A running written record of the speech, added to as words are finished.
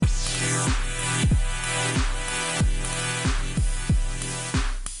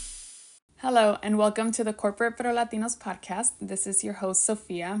Hello, and welcome to the Corporate Pero Latinos podcast. This is your host,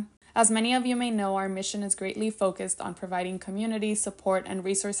 Sophia. As many of you may know, our mission is greatly focused on providing community support and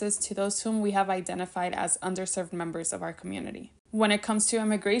resources to those whom we have identified as underserved members of our community. When it comes to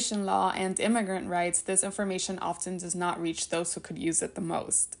immigration law and immigrant rights, this information often does not reach those who could use it the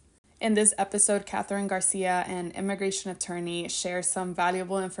most. In this episode, Katherine Garcia, an immigration attorney, shares some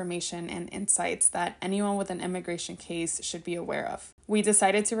valuable information and insights that anyone with an immigration case should be aware of. We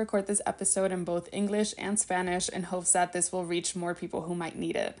decided to record this episode in both English and Spanish in hopes that this will reach more people who might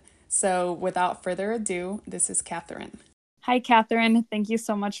need it. So without further ado, this is Katherine. Hi, Katherine. Thank you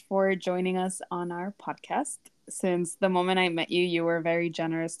so much for joining us on our podcast. Since the moment I met you, you were very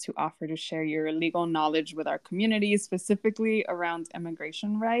generous to offer to share your legal knowledge with our community, specifically around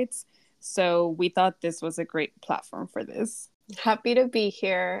immigration rights. So we thought this was a great platform for this. Happy to be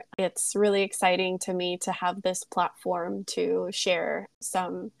here. It's really exciting to me to have this platform to share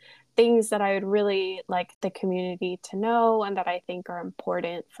some things that I would really like the community to know and that I think are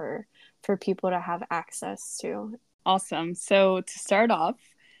important for people to have access to. Awesome. So to start off,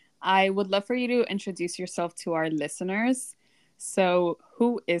 I would love for you to introduce yourself to our listeners. So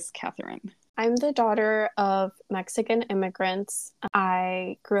who is Katherine? I'm the daughter of Mexican immigrants.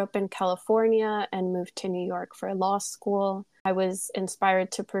 I grew up in California and moved to New York for law school. I was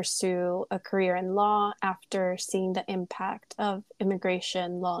inspired to pursue a career in law after seeing the impact of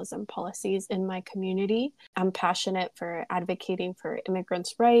immigration laws and policies in my community. I'm passionate for advocating for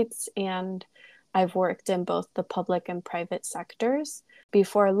immigrants' rights, and I've worked in both the public and private sectors.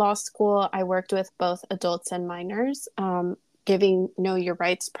 Before law school, I worked with both adults and minors, giving Know Your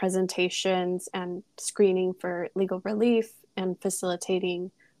Rights presentations and screening for legal relief and facilitating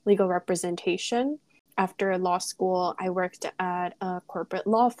legal representation. After law school, I worked at a corporate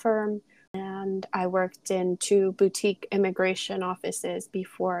law firm, and I worked in 2 boutique immigration offices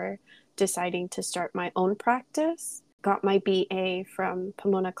before deciding to start my own practice. Got my BA from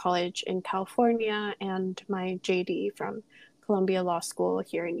Pomona College in California and my JD from Columbia Law School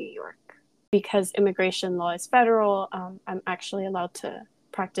here in New York. Because immigration law is federal, I'm actually allowed to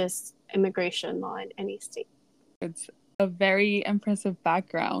practice immigration law in any state. It's a very impressive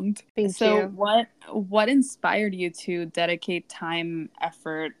background. Thank you. So what inspired you to dedicate time,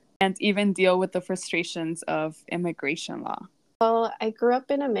 effort, and even deal with the frustrations of immigration law? Well, I grew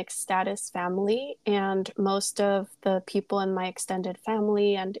up in a mixed status family, and most of the people in my extended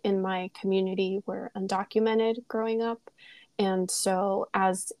family and in my community were undocumented growing up. And so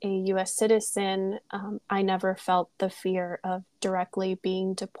as a U.S. citizen, I never felt the fear of directly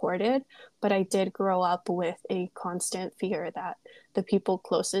being deported, but I did grow up with a constant fear that the people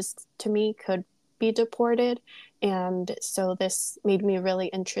closest to me could be deported. And so this made me really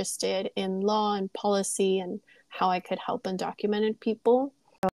interested in law and policy and how I could help undocumented people.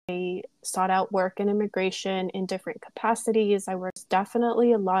 I sought out work in immigration in different capacities. I worked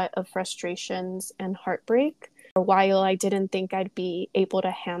definitely a lot of frustrations and heartbreak. For a while, I didn't think I'd be able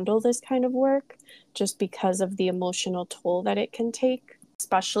to handle this kind of work just because of the emotional toll that it can take,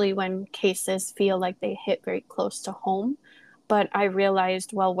 especially when cases feel like they hit very close to home. But I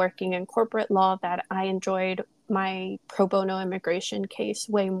realized while working in corporate law that I enjoyed my pro bono immigration case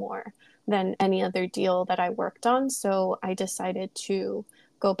way more than any other deal that I worked on. So I decided to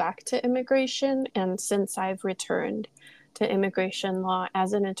go back to immigration. And since I've returned to immigration law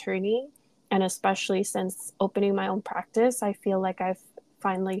as an attorney, and especially since opening my own practice, I feel like I've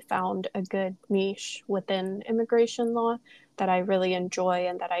finally found a good niche within immigration law that I really enjoy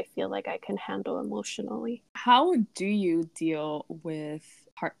and that I feel like I can handle emotionally. How do you deal with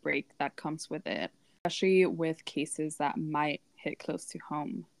heartbreak that comes with it, especially with cases that might hit close to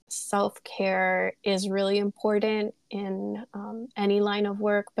home? Self-care is really important in any line of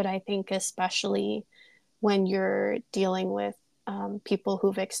work, but I think especially when you're dealing with people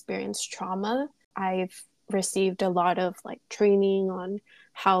who've experienced trauma. I've received a lot of training on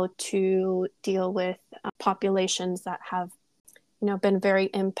how to deal with populations that have been very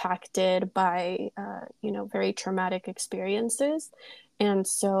impacted by very traumatic experiences. And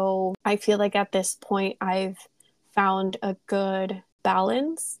so I feel like at this point I've found a good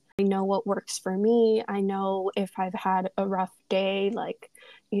balance. I know what works for me. I know if I've had a rough day,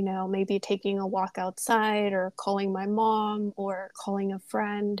 maybe taking a walk outside or calling my mom or calling a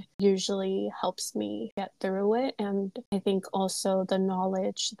friend usually helps me get through it. And I think also the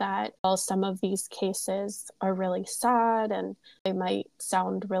knowledge that while some of these cases are really sad and they might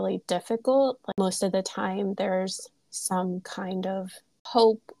sound really difficult, most of the time there's some kind of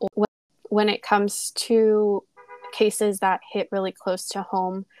hope. When it comes to cases that hit really close to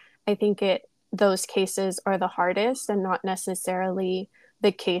home, I think those cases are the hardest and not necessarily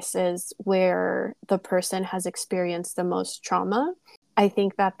the cases where the person has experienced the most trauma. I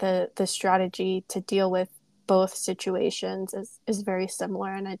think that the strategy to deal with both situations is very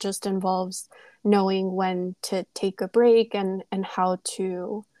similar, and it just involves knowing when to take a break and how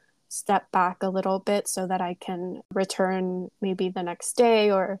to step back a little bit so that I can return maybe the next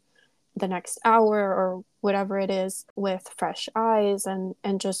day or the next hour or whatever it is with fresh eyes and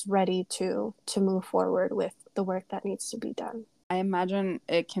just ready to move forward with the work that needs to be done. I imagine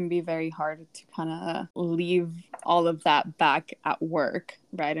it can be very hard to kind of leave all of that back at work,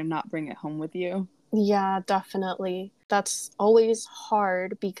 right? And not bring it home with you. Yeah, definitely. That's always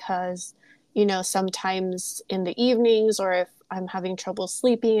hard because, sometimes in the evenings or if I'm having trouble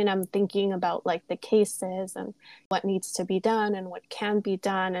sleeping and I'm thinking about like the cases and what needs to be done and what can be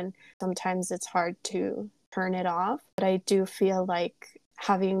done. And sometimes it's hard to turn it off. But I do feel like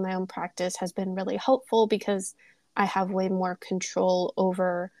having my own practice has been really helpful because I have way more control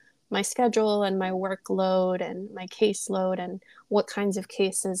over my schedule and my workload and my caseload and what kinds of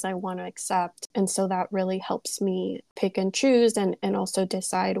cases I want to accept. And so that really helps me pick and choose and also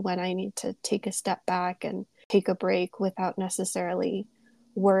decide when I need to take a step back and take a break without necessarily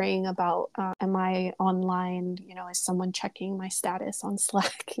worrying about am I online, is someone checking my status on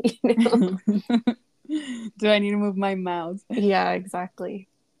Slack. Do I need to move my mouse? Yeah, exactly.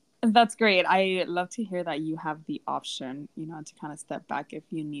 That's great. I love to hear that you have the option, to kind of step back if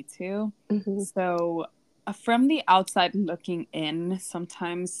you need to. Mm-hmm. So, from the outside looking in,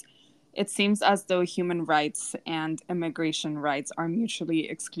 sometimes it seems as though human rights and immigration rights are mutually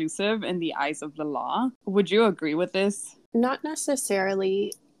exclusive in the eyes of the law. Would you agree with this? Not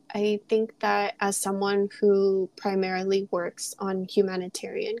necessarily. I think that as someone who primarily works on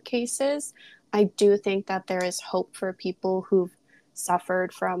humanitarian cases, I do think that there is hope for people who've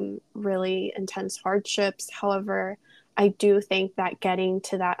suffered from really intense hardships. However, I do think that getting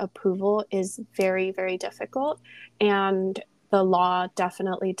to that approval is very, very difficult. And the law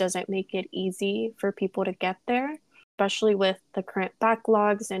definitely doesn't make it easy for people to get there, especially with the current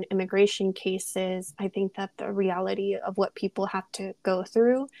backlogs and immigration cases. I think that the reality of what people have to go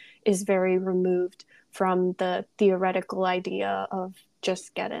through is very removed from the theoretical idea of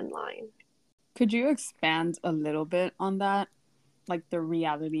just get in line. Could you expand a little bit on that? Like the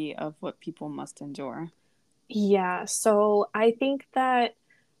reality of what people must endure? Yeah, so I think that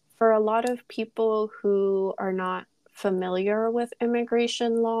for a lot of people who are not familiar with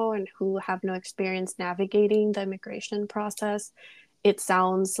immigration law and who have no experience navigating the immigration process, it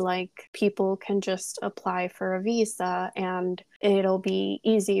sounds like people can just apply for a visa and it'll be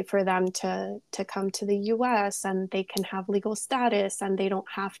easy for them to come to the US and they can have legal status and they don't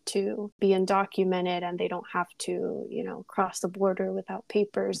have to be undocumented and they don't have to, cross the border without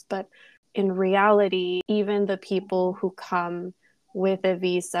papers. But in reality, even the people who come with a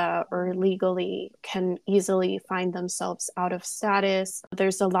visa or legally can easily find themselves out of status.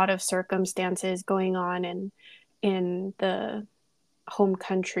 There's a lot of circumstances going on in the home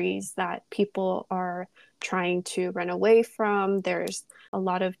countries that people are trying to run away from. There's a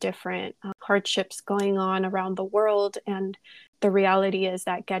lot of different hardships going on around the world. And the reality is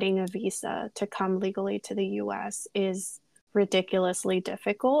that getting a visa to come legally to the US is ridiculously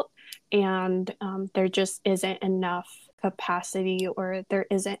difficult. And there just isn't enough capacity or there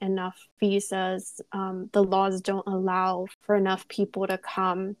isn't enough visas. The laws don't allow for enough people to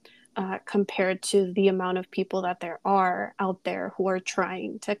come compared to the amount of people that there are out there who are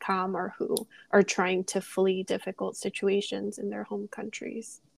trying to come or who are trying to flee difficult situations in their home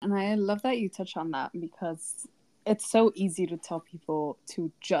countries. And I love that you touch on that because it's so easy to tell people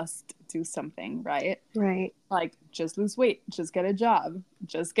to just do something, right? Right. Like, just lose weight, just get a job,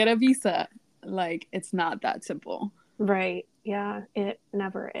 just get a visa. Like, it's not that simple. Right. Yeah, it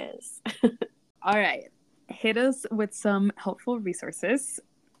never is. All right. Hit us with some helpful resources,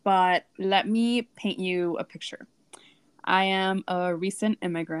 but let me paint you a picture. I am a recent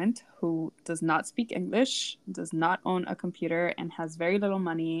immigrant who does not speak English, does not own a computer, and has very little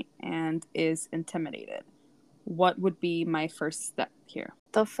money and is intimidated. What would be my first step here?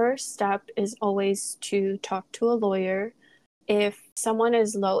 The first step is always to talk to a lawyer. If someone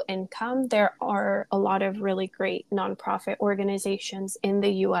is low income, there are a lot of really great nonprofit organizations in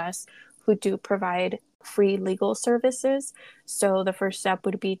the US who do provide free legal services. So the first step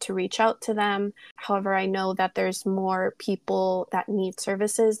would be to reach out to them. However, I know that there's more people that need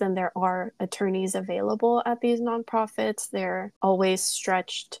services than there are attorneys available at these nonprofits. They're always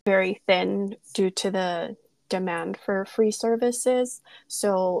stretched very thin due to the demand for free services.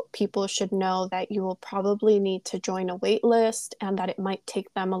 So people should know that you will probably need to join a wait list and that it might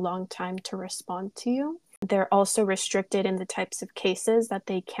take them a long time to respond to you. They're also restricted in the types of cases that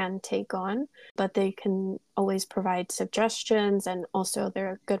they can take on, but they can always provide suggestions, and also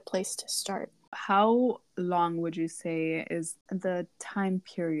they're a good place to start. How long would you say is the time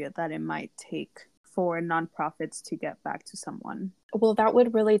period that it might take for nonprofits to get back to someone? Well, that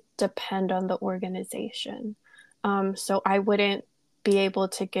would really depend on the organization. So I wouldn't be able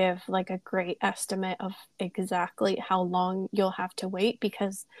to give like a great estimate of exactly how long you'll have to wait,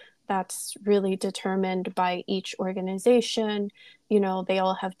 because that's really determined by each organization. They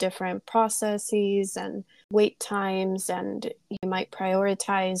all have different processes and wait times, and you might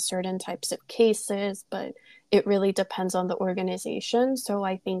prioritize certain types of cases, but it really depends on the organization. So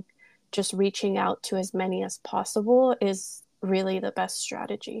I think just reaching out to as many as possible is really the best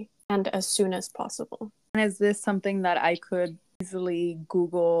strategy, and as soon as possible. And is this something that I could easily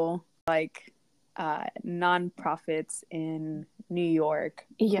Google, like nonprofits in New York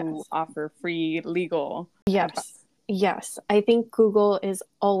who offer free legal advice? Yes. I think Google is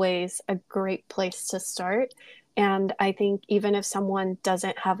always a great place to start. And I think even if someone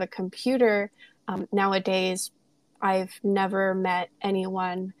doesn't have a computer, nowadays, I've never met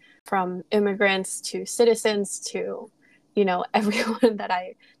anyone from immigrants to citizens to, everyone that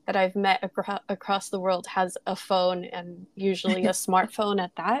I've met across the world has a phone, and usually a smartphone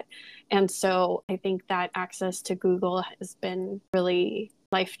at that. And so I think that access to Google has been really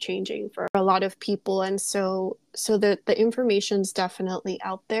life-changing for a lot of people. And so the information's definitely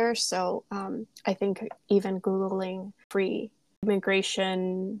out there. So I think even Googling free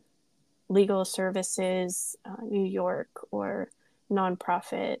immigration legal services, New York, or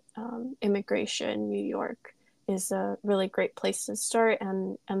nonprofit immigration New York is a really great place to start,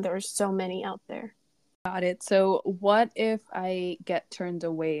 and there's so many out there. Got it. So what if I get turned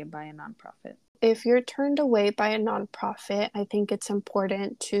away by a nonprofit? If you're turned away by a nonprofit, I think it's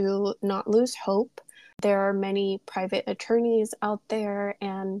important to not lose hope. There are many private attorneys out there,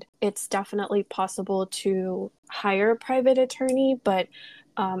 and it's definitely possible to hire a private attorney, but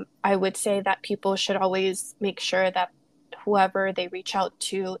I would say that people should always make sure that whoever they reach out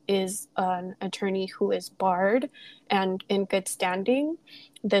to is an attorney who is barred and in good standing.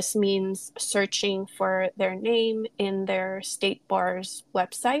 This means searching for their name in their state bar's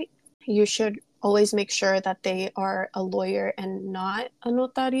website. You should always make sure that they are a lawyer and not a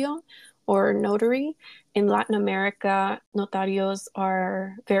notario or notary. In Latin America, notarios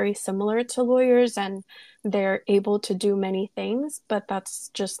are very similar to lawyers, and they're able to do many things, but that's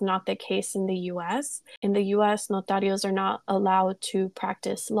just not the case in the US. In the US, notarios are not allowed to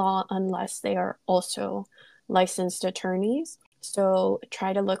practice law unless they are also licensed attorneys. So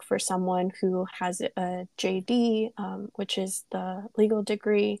try to look for someone who has a JD, which is the legal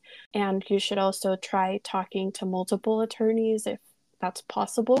degree. And you should also try talking to multiple attorneys if that's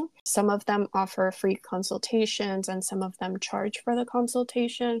possible. Some of them offer free consultations and some of them charge for the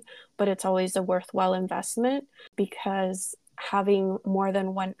consultation, but it's always a worthwhile investment, because having more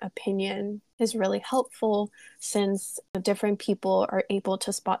than one opinion is really helpful, since different people are able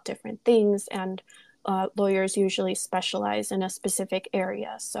to spot different things, and lawyers usually specialize in a specific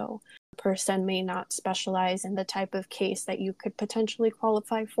area. So a person may not specialize in the type of case that you could potentially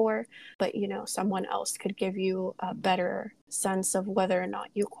qualify for, but someone else could give you a better sense of whether or not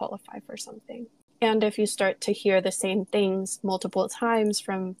you qualify for something. And if you start to hear the same things multiple times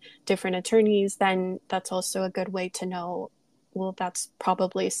from different attorneys, then that's also a good way to know, well, that's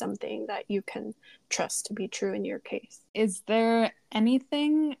probably something that you can trust to be true in your case. Is there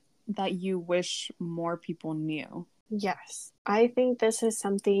anything that you wish more people knew? Yes, I think this is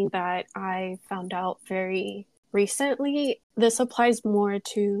something that I found out very recently. This applies more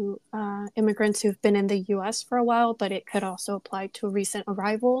to immigrants who've been in the US for a while, but it could also apply to a recent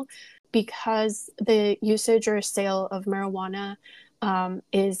arrival, because the usage or sale of marijuana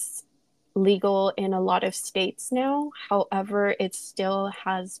is legal in a lot of states now. However, it still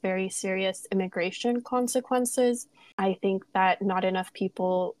has very serious immigration consequences. I think that not enough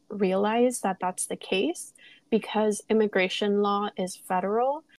people realize that that's the case, because immigration law is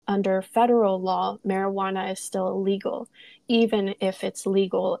federal. Under federal law, marijuana is still illegal, even if it's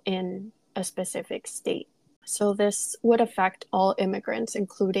legal in a specific state. So this would affect all immigrants,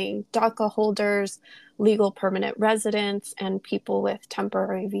 including DACA holders, legal permanent residents, and people with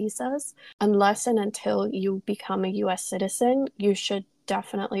temporary visas. Unless and until you become a US citizen, you should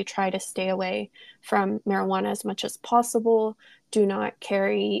definitely try to stay away from marijuana as much as possible. Do not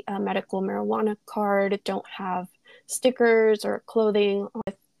carry a medical marijuana card. Don't have stickers or clothing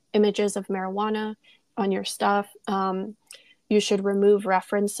with images of marijuana on your stuff. You should remove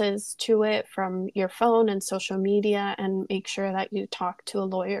references to it from your phone and social media, and make sure that you talk to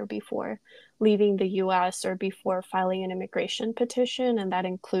a lawyer before leaving the US or before filing an immigration petition, and that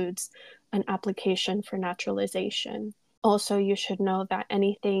includes an application for naturalization. Also, you should know that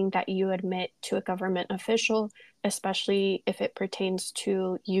anything that you admit to a government official, especially if it pertains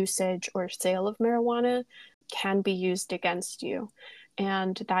to usage or sale of marijuana, can be used against you.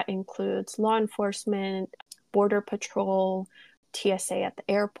 And that includes law enforcement, border patrol, TSA at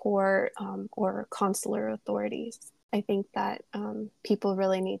the airport, or consular authorities. I think that people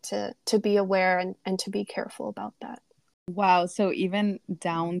really need to be aware and to be careful about that. Wow, so even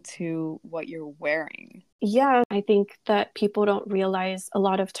down to what you're wearing. Yeah, I think that people don't realize a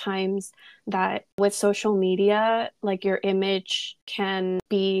lot of times that with social media, like your image can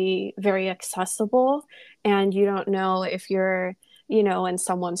be very accessible, and you don't know if you're, in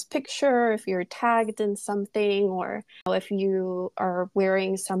someone's picture, if you're tagged in something, or if you are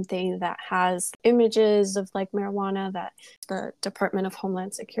wearing something that has images of like marijuana that the Department of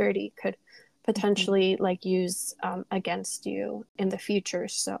Homeland Security could potentially like use against you in the future.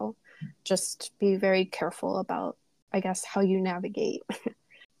 So just be very careful about, I guess, how you navigate.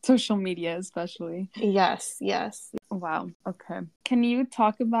 Social media, especially. Yes, yes. Wow. Okay. Can you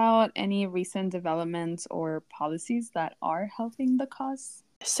talk about any recent developments or policies that are helping the cause?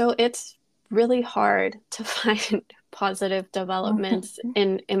 So it's really hard to find positive developments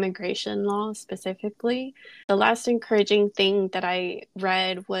in immigration law specifically. The last encouraging thing that I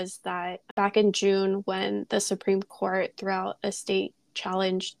read was that back in June, when the Supreme Court threw out a state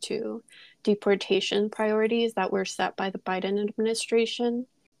challenge to deportation priorities that were set by the Biden administration,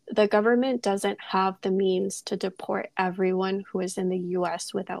 the government doesn't have the means to deport everyone who is in the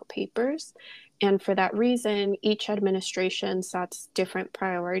US without papers. And for that reason, each administration sets different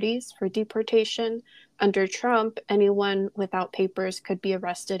priorities for deportation. Under Trump, anyone without papers could be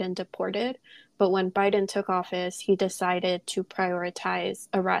arrested and deported. But when Biden took office, he decided to prioritize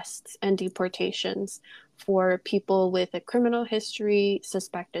arrests and deportations for people with a criminal history,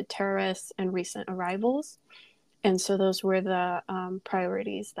 suspected terrorists, and recent arrivals. And so those were the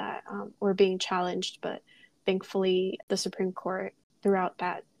priorities that were being challenged. But thankfully, the Supreme Court threw out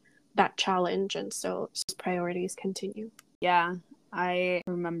that challenge, and so priorities continue. Yeah, I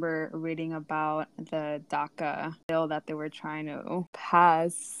remember reading about the DACA bill that they were trying to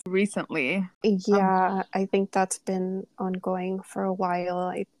pass recently. Yeah, I think that's been ongoing for a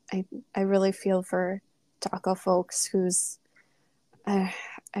while. I really feel for DACA folks who's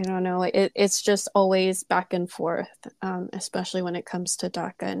I don't know. It's just always back and forth, especially when it comes to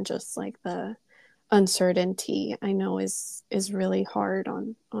DACA, and just like the uncertainty I know is really hard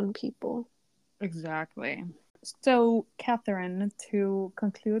on people. Exactly. So, Katherine, to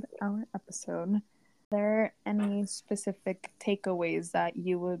conclude our episode, are there any specific takeaways that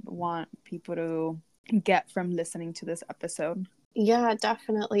you would want people to get from listening to this episode? Yeah,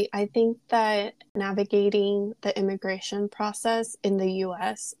 definitely. I think that navigating the immigration process in the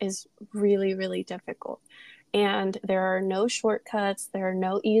US is really, really difficult. And there are no shortcuts, there are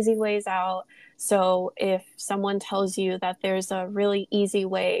no easy ways out. So if someone tells you that there's a really easy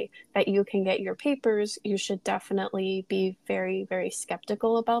way that you can get your papers, you should definitely be very, very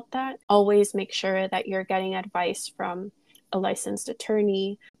skeptical about that. Always make sure that you're getting advice from a licensed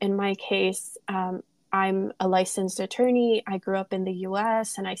attorney. In my case, I'm a licensed attorney. I grew up in the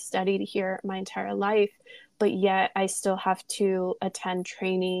US and I studied here my entire life, but yet I still have to attend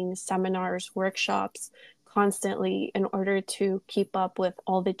training, seminars, workshops constantly in order to keep up with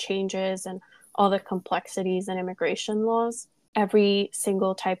all the changes and all the complexities in immigration laws. Every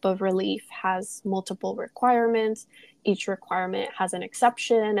single type of relief has multiple requirements. Each requirement has an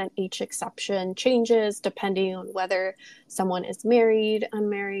exception, and each exception changes depending on whether someone is married,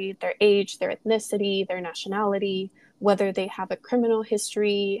 unmarried, their age, their ethnicity, their nationality, whether they have a criminal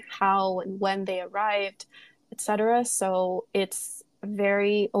history, how and when they arrived, etc. So it's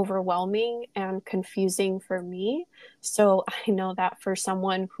very overwhelming and confusing for me. So I know that for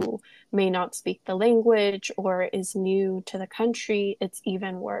someone who may not speak the language or is new to the country, it's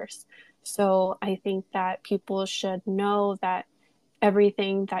even worse. So I think that people should know that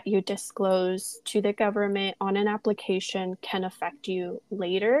everything that you disclose to the government on an application can affect you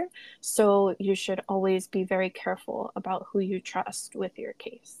later. So you should always be very careful about who you trust with your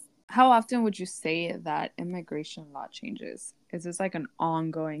case. How often would you say that immigration law changes? Is this like an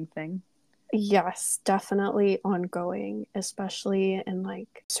ongoing thing? Yes, definitely ongoing, especially in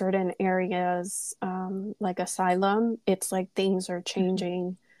like certain areas, like asylum. It's like things are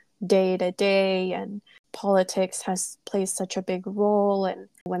changing day to day, and politics has played such a big role. And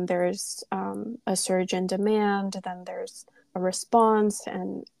when there's a surge in demand, then there's a response,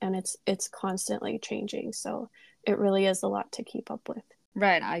 and it's constantly changing. So it really is a lot to keep up with.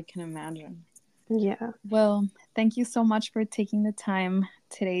 Right, I can imagine. Yeah. Well, thank you so much for taking the time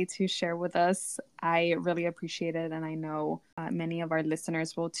today to share with us. I really appreciate it, and I know many of our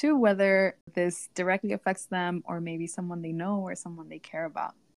listeners will too, whether this directly affects them or maybe someone they know or someone they care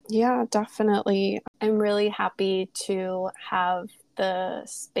about. Yeah, definitely. I'm really happy to have the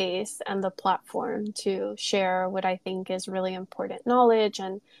space and the platform to share what I think is really important knowledge,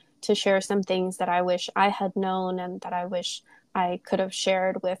 and to share some things that I wish I had known and that I wish I could have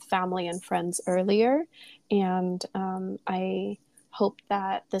shared with family and friends earlier. And I hope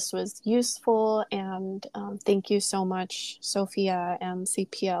that this was useful. And thank you so much, Sophia and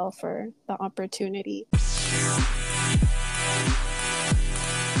CPL, for the opportunity.